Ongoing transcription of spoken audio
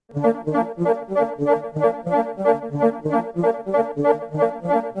This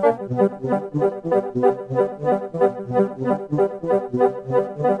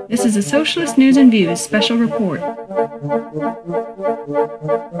is a Socialist News and Views special report.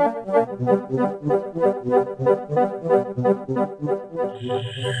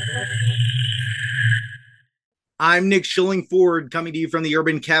 I'm Nick Schillingford, coming to you from the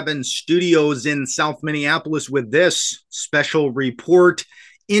Urban Cabin Studios in South Minneapolis with this special report.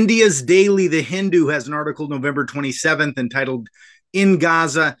 India's Daily The Hindu has an article November 27th entitled, "In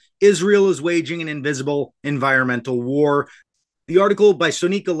Gaza, Israel is waging an invisible environmental war." The article by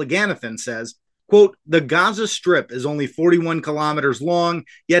Sonika Laganathan says, quote, "The Gaza Strip is only 41 kilometers long,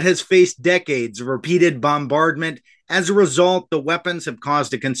 yet has faced decades of repeated bombardment. As a result, the weapons have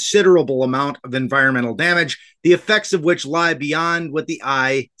caused a considerable amount of environmental damage, the effects of which lie beyond what the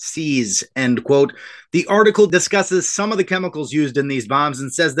eye sees," end quote. The article discusses some of the chemicals used in these bombs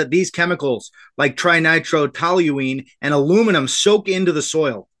and says that these chemicals, like trinitrotoluene and aluminum, soak into the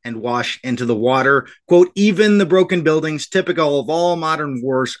soil and wash into the water. Quote, "Even the broken buildings typical of all modern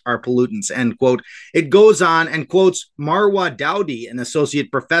wars are pollutants," end quote. It goes on and quotes Marwa Dowdy, an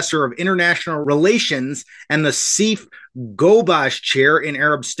associate professor of international relations and the Sif Gobash Chair in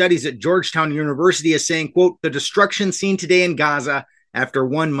Arab Studies at Georgetown University, as saying, quote, "The destruction seen today in Gaza after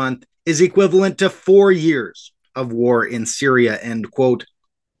 1 month is equivalent to 4 years of war in Syria," end quote.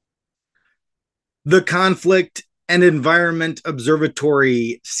 The Conflict and Environment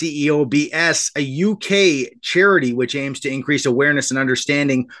Observatory, CEOBS, a UK charity which aims to increase awareness and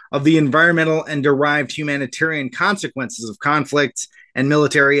understanding of the environmental and derived humanitarian consequences of conflicts and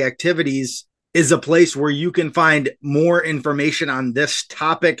military activities, is a place where you can find more information on this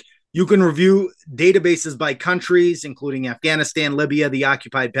topic. You can review databases by countries, including Afghanistan, Libya, the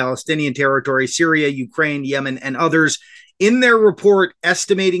occupied Palestinian territory, Syria, Ukraine, Yemen, and others. In their report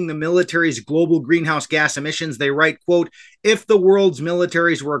estimating the military's global greenhouse gas emissions, they write, quote, "If the world's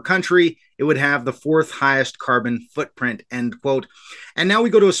militaries were a country, it would have the 4th highest carbon footprint," end quote. And now we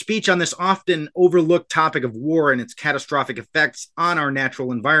go to a speech on this often overlooked topic of war and its catastrophic effects on our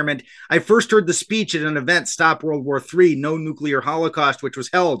natural environment. I first heard the speech at an event, Stop World War III, No Nuclear Holocaust, which was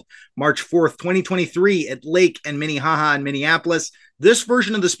held March 4th, 2023 at Lake and Minnehaha in Minneapolis. This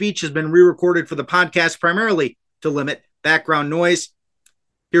version of the speech has been re-recorded for the podcast primarily to limit background noise.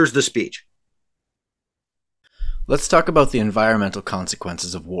 Here's the speech. Let's talk about the environmental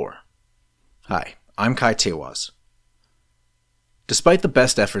consequences of war. Hi, I'm Kai Tewaz. Despite the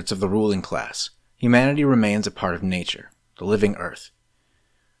best efforts of the ruling class, humanity remains a part of nature, the living earth.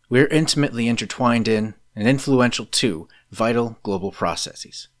 We're intimately intertwined in, and influential to, vital global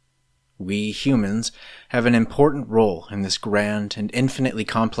processes. We, humans, have an important role in this grand and infinitely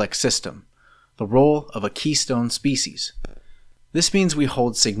complex system, the role of a keystone species. This means we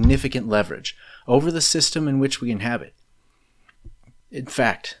hold significant leverage over the system in which we inhabit. In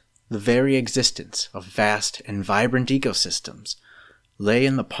fact, the very existence of vast and vibrant ecosystems lay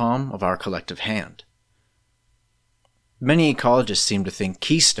in the palm of our collective hand. Many ecologists seem to think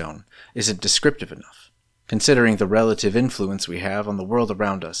keystone isn't descriptive enough, considering the relative influence we have on the world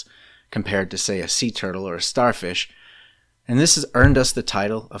around us compared to, say, a sea turtle or a starfish, and this has earned us the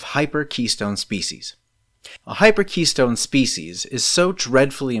title of hyper-keystone species. A hyper-keystone species is so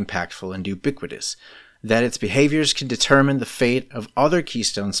dreadfully impactful and ubiquitous that its behaviors can determine the fate of other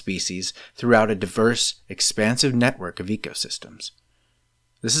keystone species throughout a diverse, expansive network of ecosystems.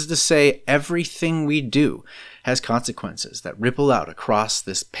 This is to say, everything we do has consequences that ripple out across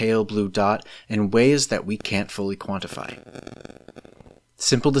this pale blue dot in ways that we can't fully quantify.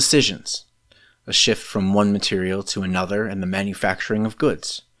 Simple decisions, a shift from one material to another in the manufacturing of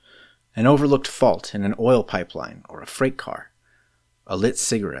goods, an overlooked fault in an oil pipeline or a freight car, a lit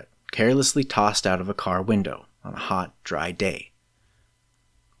cigarette carelessly tossed out of a car window on a hot, dry day.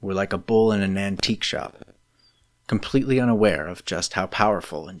 We're like a bull in an antique shop, completely unaware of just how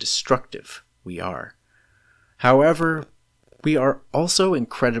powerful and destructive we are. However, we are also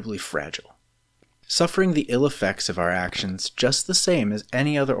incredibly fragile, suffering the ill effects of our actions just the same as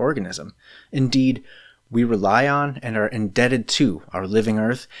any other organism. Indeed, we rely on and are indebted to our living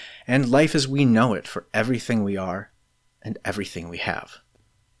earth and life as we know it for everything we are and everything we have.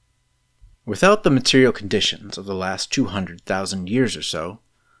 Without the material conditions of the last 200,000 years or so,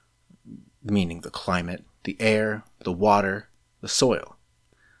 meaning the climate, the air, the water, the soil,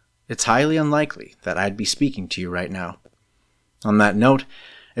 it's highly unlikely that I'd be speaking to you right now. On that note,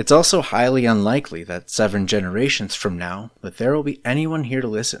 it's also highly unlikely that 7 generations from now that there will be anyone here to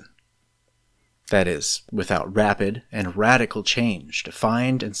listen. That is, without rapid and radical change to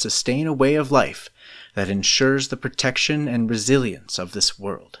find and sustain a way of life that ensures the protection and resilience of this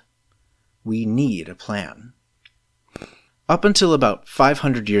world. We need a plan. Up until about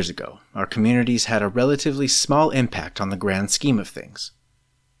 500 years ago, our communities had a relatively small impact on the grand scheme of things.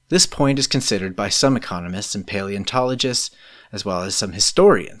 This point is considered by some economists and paleontologists, as well as some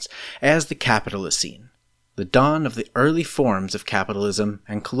historians, as the Capitalocene, the dawn of the early forms of capitalism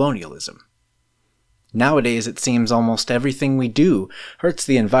and colonialism. Nowadays, it seems almost everything we do hurts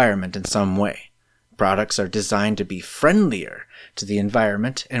the environment in some way. Products are designed to be friendlier to the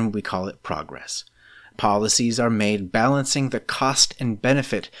environment, and we call it progress. Policies are made balancing the cost and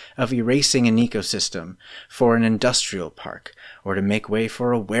benefit of erasing an ecosystem for an industrial park or to make way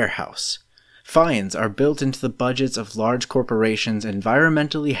for a warehouse. Fines are built into the budgets of large corporations'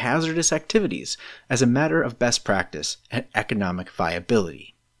 environmentally hazardous activities as a matter of best practice and economic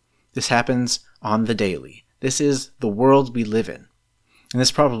viability. This happens on the daily. This is the world we live in. And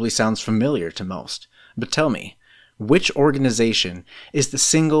this probably sounds familiar to most. But tell me, which organization is the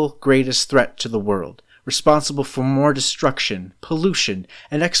single greatest threat to the world, responsible for more destruction, pollution,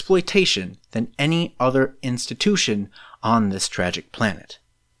 and exploitation than any other institution on this tragic planet?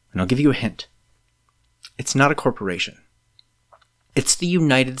 And I'll give you a hint. It's not a corporation. It's the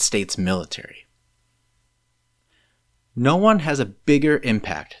United States military. No one has a bigger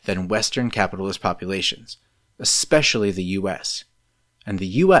impact than Western capitalist populations, especially the U.S., and the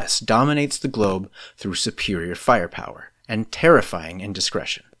U.S. dominates the globe through superior firepower and terrifying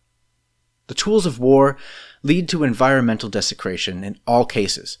indiscretion. The tools of war lead to environmental desecration in all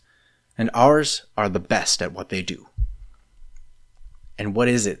cases, and ours are the best at what they do. And what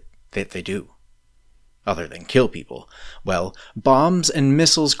is it that they do? Other than kill people, well, bombs and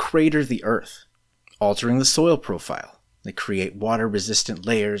missiles crater the earth, altering the soil profile. They create water-resistant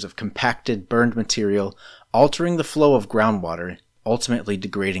layers of compacted, burned material, altering the flow of groundwater, ultimately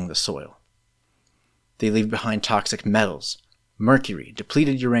degrading the soil. They leave behind toxic metals, mercury,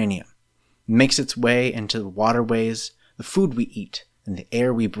 depleted uranium. It makes its way into the waterways, the food we eat, and the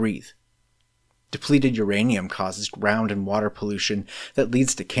air we breathe. Depleted uranium causes ground and water pollution that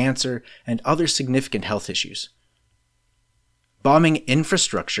leads to cancer and other significant health issues. Bombing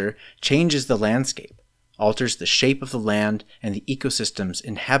infrastructure changes the landscape, alters the shape of the land and the ecosystems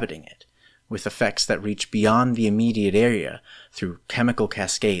inhabiting it, with effects that reach beyond the immediate area through chemical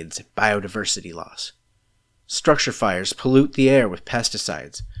cascades and biodiversity loss. Structure fires pollute the air with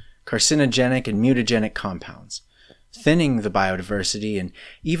pesticides, carcinogenic and mutagenic compounds, thinning the biodiversity and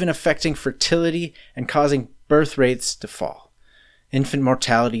even affecting fertility and causing birth rates to fall, infant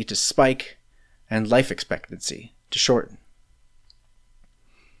mortality to spike, and life expectancy to shorten.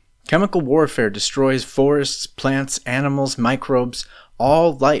 Chemical warfare destroys forests, plants, animals, microbes.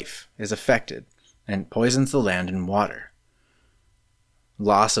 All life is affected and poisons the land and water.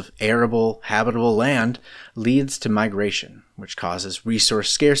 Loss of arable, habitable land leads to migration, which causes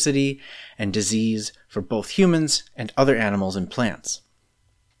resource scarcity and disease for both humans and other animals and plants.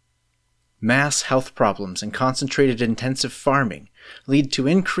 Mass health problems and concentrated intensive farming lead to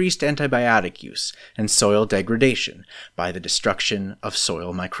increased antibiotic use and soil degradation by the destruction of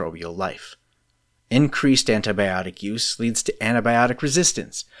soil microbial life. Increased antibiotic use leads to antibiotic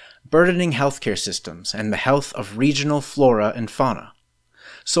resistance, burdening healthcare systems and the health of regional flora and fauna.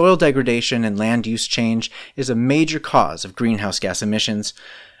 Soil degradation and land use change is a major cause of greenhouse gas emissions,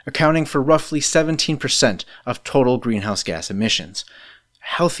 accounting for roughly 17% of total greenhouse gas emissions.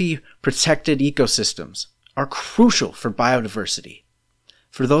 Healthy, protected ecosystems are crucial for biodiversity.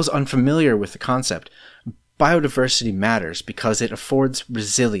 For those unfamiliar with the concept, biodiversity matters because it affords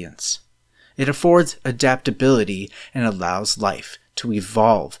resilience. It affords adaptability and allows life to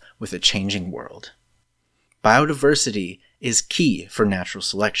evolve with a changing world. Biodiversity is key for natural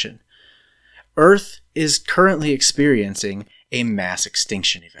selection. Earth is currently experiencing a mass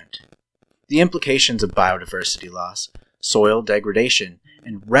extinction event. The implications of biodiversity loss, soil degradation,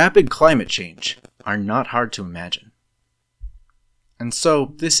 and rapid climate change are not hard to imagine. And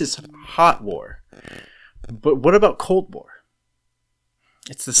so, this is hot war. But what about Cold War?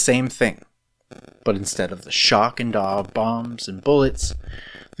 It's the same thing. But instead of the shock and awe of bombs and bullets,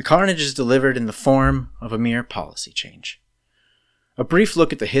 the carnage is delivered in the form of a mere policy change. A brief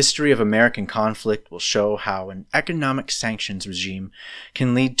look at the history of American conflict will show how an economic sanctions regime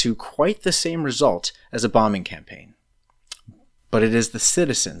can lead to quite the same result as a bombing campaign. But it is the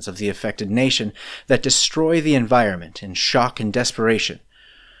citizens of the affected nation that destroy the environment in shock and desperation,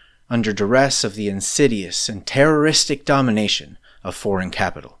 under duress of the insidious and terroristic domination of foreign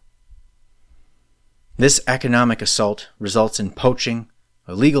capital. This economic assault results in poaching,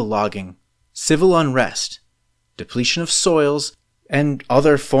 illegal logging, civil unrest, depletion of soils, and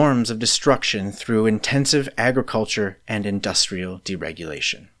other forms of destruction through intensive agriculture and industrial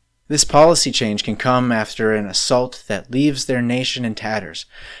deregulation. This policy change can come after an assault that leaves their nation in tatters,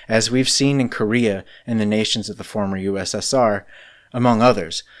 as we've seen in Korea and the nations of the former USSR, among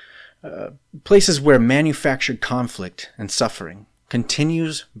others, places where manufactured conflict and suffering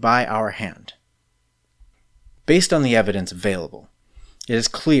continues by our hand. Based on the evidence available, it is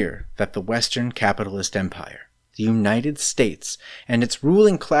clear that the Western capitalist empire, the United States, and its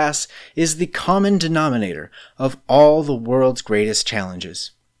ruling class is the common denominator of all the world's greatest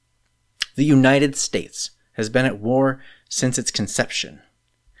challenges. The United States has been at war since its conception.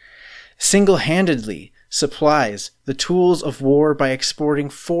 Single-handedly supplies the tools of war by exporting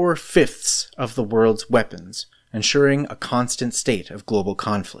 4/5 of the world's weapons, ensuring a constant state of global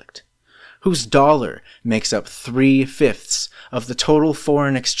conflict, whose dollar makes up 3/5 of the total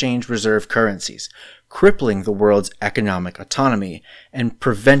foreign exchange reserve currencies, crippling the world's economic autonomy and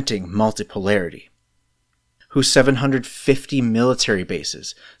preventing multipolarity, whose 750 military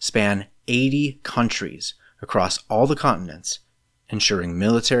bases span 80 countries across all the continents, ensuring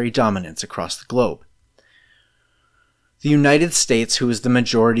military dominance across the globe. The United States, who is the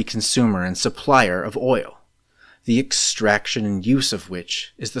majority consumer and supplier of oil, the extraction and use of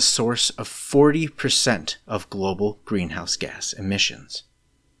which is the source of 40% of global greenhouse gas emissions.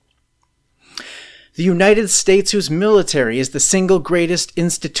 The United States, whose military is the single greatest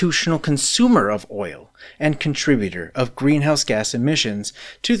institutional consumer of oil and contributor of greenhouse gas emissions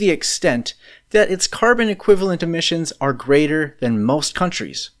to the extent that its carbon equivalent emissions are greater than most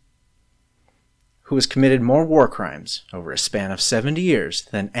countries, who has committed more war crimes over a span of 70 years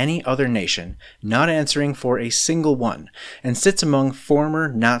than any other nation, not answering for a single one, and sits among former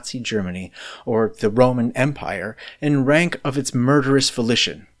Nazi Germany or the Roman Empire in rank of its murderous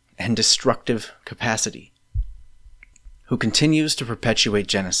volition and destructive capacity, who continues to perpetuate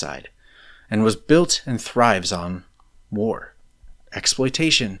genocide and was built and thrives on war,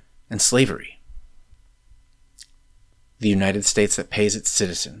 exploitation, and slavery. The United States that pays its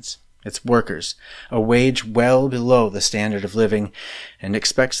citizens, its workers, a wage well below the standard of living and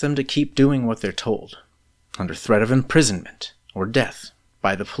expects them to keep doing what they're told, under threat of imprisonment or death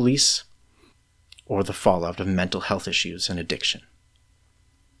by the police or the fallout of mental health issues and addiction.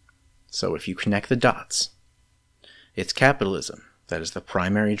 So if you connect the dots, it's capitalism that is the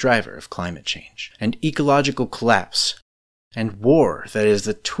primary driver of climate change, and ecological collapse, and war that is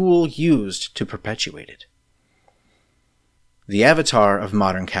the tool used to perpetuate it. The avatar of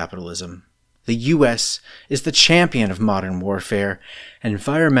modern capitalism, the U.S., is the champion of modern warfare,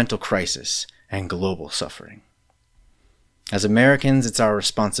 environmental crisis, and global suffering. As Americans, it's our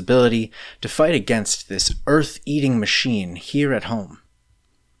responsibility to fight against this earth-eating machine here at home.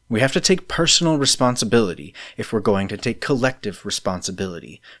 We have to take personal responsibility if we're going to take collective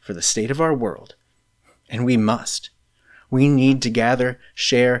responsibility for the state of our world. And we must. We need to gather,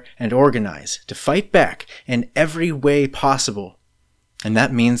 share, and organize to fight back in every way possible. And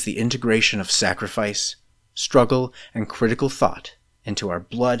that means the integration of sacrifice, struggle, and critical thought into our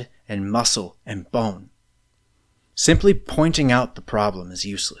blood and muscle and bone. Simply pointing out the problem is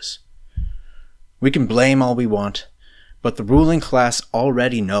useless. We can blame all we want, but the ruling class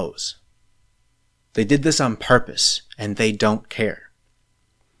already knows. They did this on purpose, and they don't care.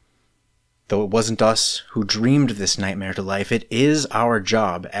 Though it wasn't us who dreamed this nightmare to life, it is our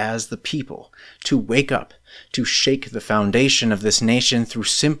job as the people to wake up, to shake the foundation of this nation through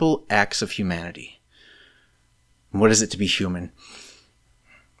simple acts of humanity. What is it to be human?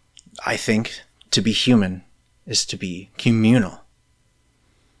 I think to be human is to be communal.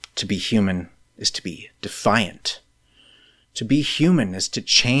 To be human is to be defiant. To be human is to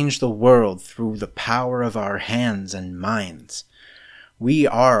change the world through the power of our hands and minds. We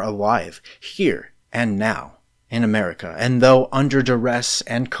are alive here and now in America, and though under duress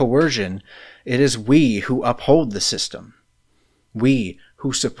and coercion, it is we who uphold the system. We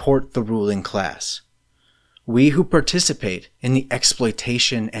who support the ruling class. We who participate in the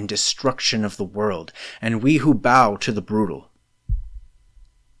exploitation and destruction of the world, and we who bow to the brutal.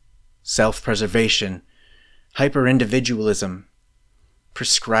 Self-preservation, hyper-individualism,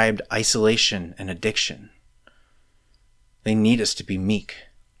 prescribed isolation and addiction. They need us to be meek,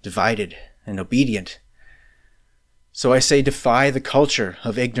 divided, and obedient. So I say defy the culture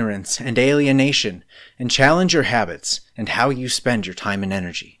of ignorance and alienation and challenge your habits and how you spend your time and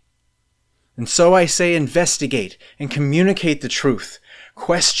energy. And so I say investigate and communicate the truth,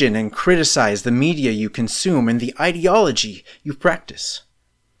 question and criticize the media you consume and the ideology you practice.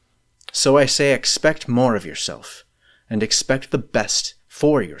 So I say expect more of yourself and expect the best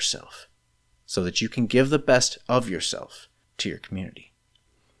for yourself so that you can give the best of yourself to your community.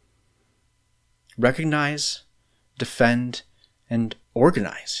 Recognize, defend, and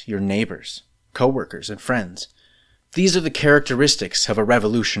organize your neighbors, co-workers, and friends. These are the characteristics of a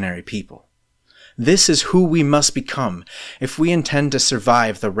revolutionary people. This is who we must become if we intend to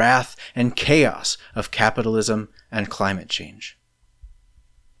survive the wrath and chaos of capitalism and climate change.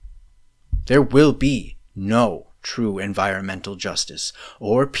 There will be no true environmental justice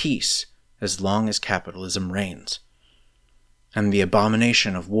or peace as long as capitalism reigns and the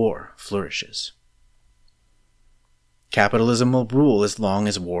abomination of war flourishes. Capitalism will rule as long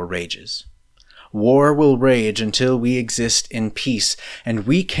as war rages. War will rage until we exist in peace, and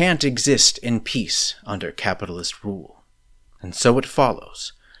we can't exist in peace under capitalist rule. And so it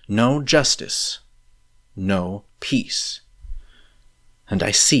follows, no justice, no peace. And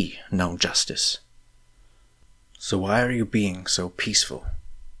I see no justice. So why are you being so peaceful?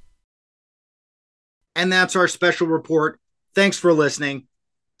 And that's our special report. Thanks for listening.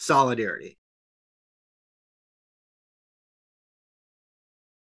 Solidarity.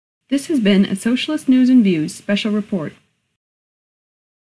 This has been a Socialist News and Views special report.